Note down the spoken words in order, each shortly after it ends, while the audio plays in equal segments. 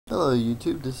Hello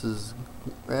YouTube, this is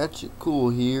Ratchet Cool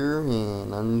here,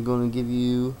 and I'm gonna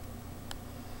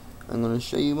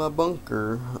show you my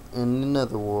bunker in the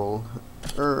netherworld.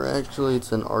 Or actually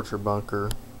it's an archer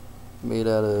bunker made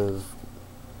out of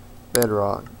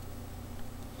bedrock.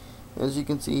 As you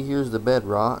can see, here's the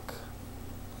bedrock.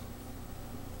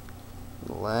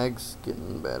 The lag's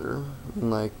getting better,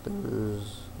 like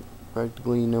there's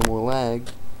practically no more lag.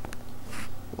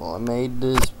 Well, I made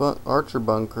this archer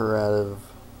bunker out of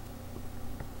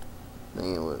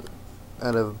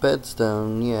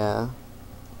bedstone, yeah.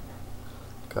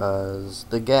 Cause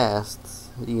the ghasts,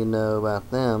 you know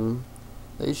about them,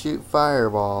 they shoot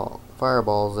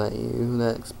fireballs at you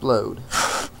that explode.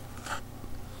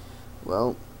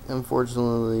 Well,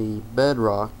 unfortunately,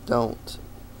 bedrock don't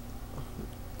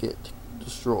get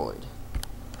destroyed.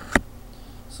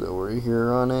 So we're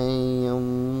here on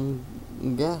a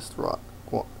ghast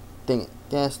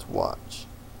watch.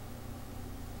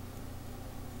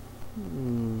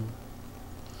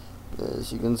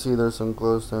 As you can see, there's some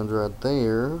glowstones right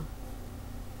there,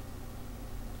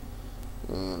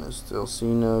 and I still see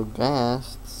no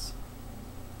ghasts.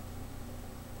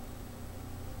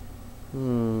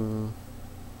 Well,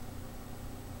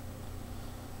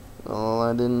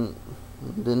 I didn't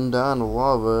die in the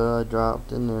lava. I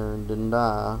dropped in there and didn't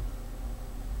die,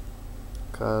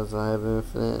 cause I have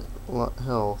infinite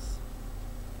health.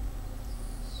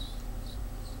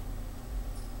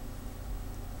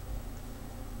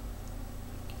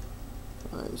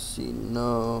 I see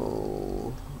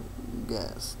no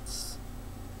ghasts.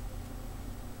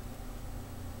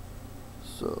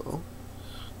 So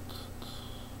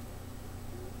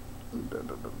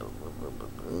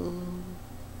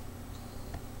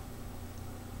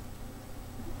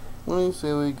let me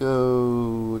say we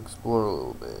go explore a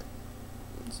little bit.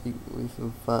 See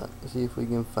if we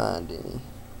can find any.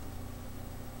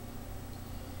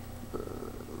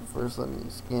 First, let me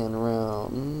scan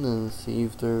around and see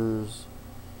if there's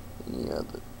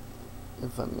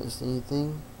if I missed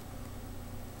anything.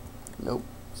 Nope.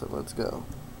 So let's go.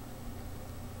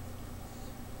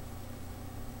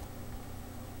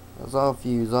 I saw a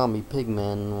few zombie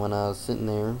pigmen when I was sitting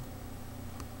there.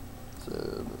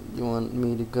 So you want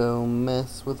me to go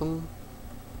mess with them?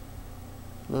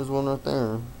 There's one right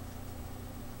there.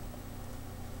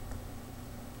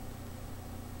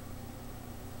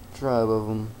 Tribe of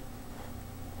them.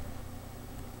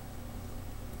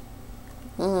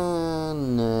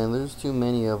 Nah, there's too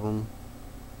many of them.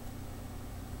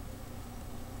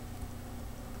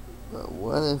 But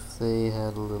what if they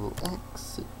had a little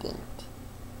accident?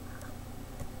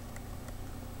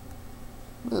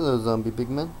 Hello, zombie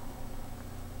pigmen.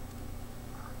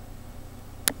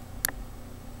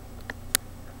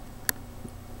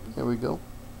 There we go.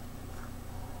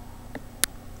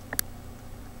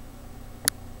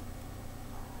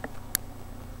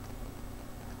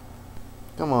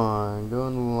 Come on, go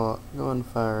in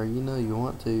fire. You know you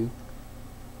want to.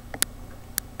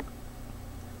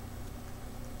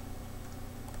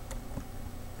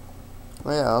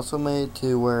 Oh yeah, I also made it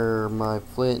to where my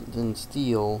flint and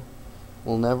steel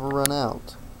will never run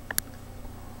out.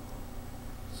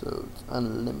 So it's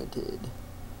unlimited.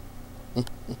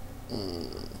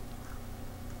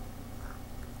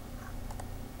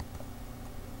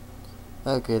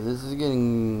 Okay, this is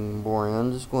getting boring.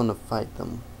 I'm just going to fight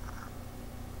them.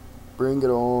 Bring it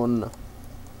on,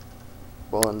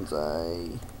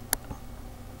 bonsai.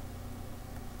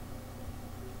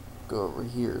 Go over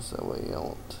here so that way I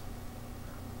won't,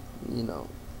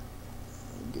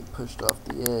 get pushed off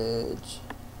the edge.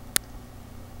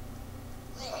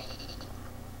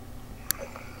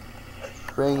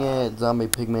 Bring it, zombie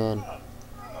pigman.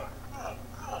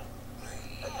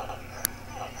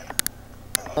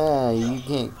 Ah,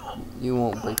 you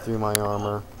won't break through my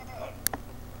armor.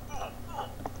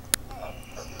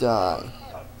 Die.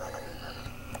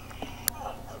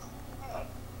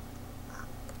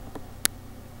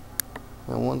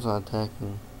 That one's not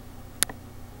attacking.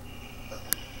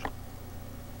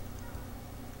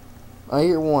 I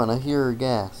hear one. I hear a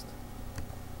ghast.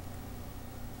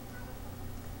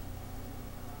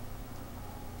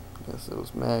 Guess it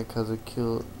was mad because it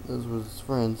killed. Those was his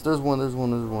friends. There's one. There's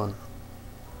one.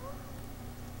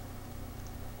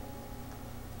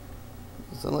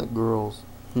 They sound like girls.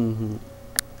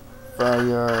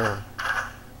 Fire.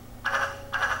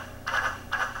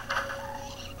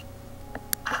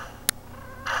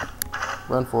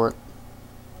 Run for it.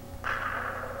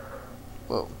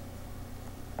 Whoa.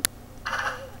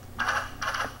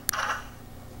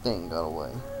 Thing got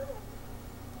away.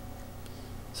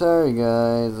 Sorry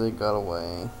guys, it got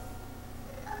away.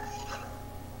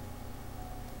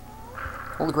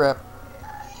 Holy crap.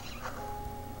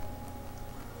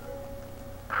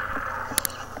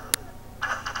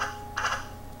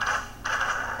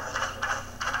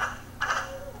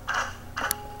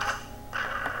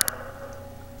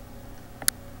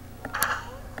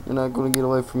 You're not gonna get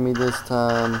away from me this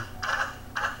time.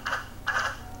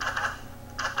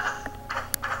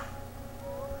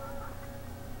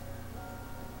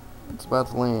 It's about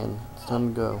to land. It's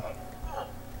time to go.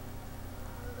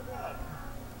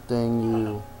 Dang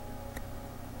you.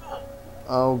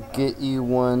 I'll get you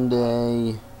one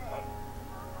day.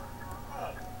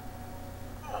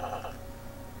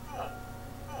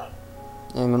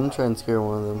 I'm gonna try and scare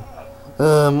one of them.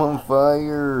 I'm on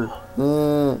fire.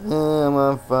 I'm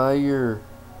on fire.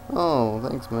 Oh,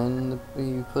 thanks, man.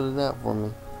 You put it out for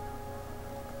me.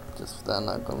 Just for that, I'm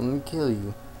not gonna kill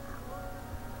you.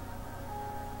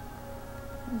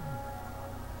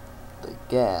 The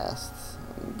ghasts.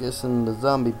 I'm guessing the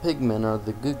zombie pigmen are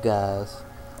the good guys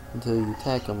until you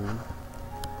attack them.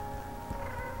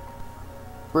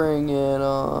 Bring it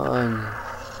on.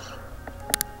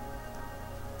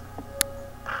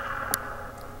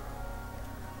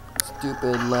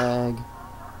 Stupid lag.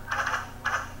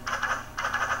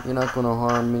 You're not gonna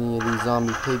harm any of these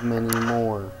zombie pigmen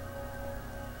anymore.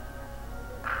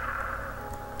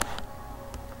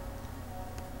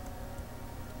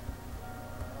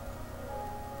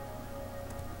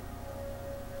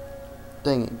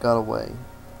 Dang it, got away.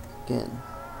 Again.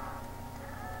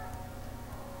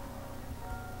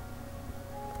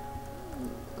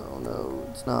 Oh no,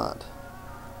 it's not.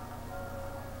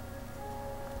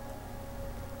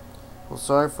 Well,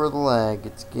 sorry for the lag.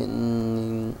 It's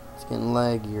getting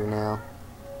laggier now.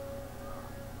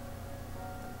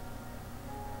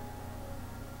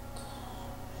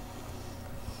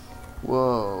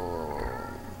 Whoa.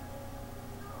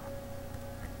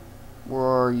 Where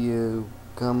are you?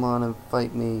 Come on and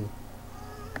fight me.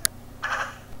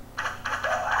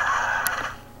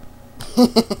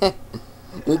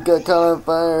 It got caught on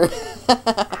fire.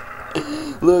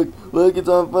 Look, it's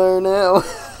on fire now.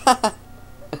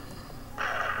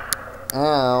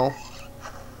 Ow.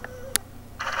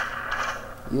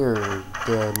 You're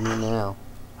dead now.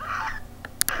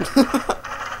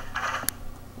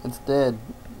 It's dead.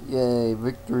 Yay,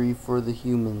 victory for the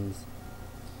humans.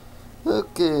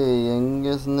 Okay, I'm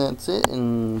guessing that's it,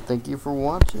 and thank you for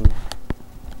watching.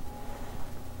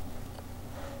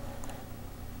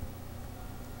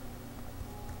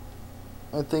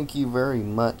 I thank you very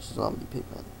much, Zombie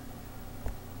Pigman.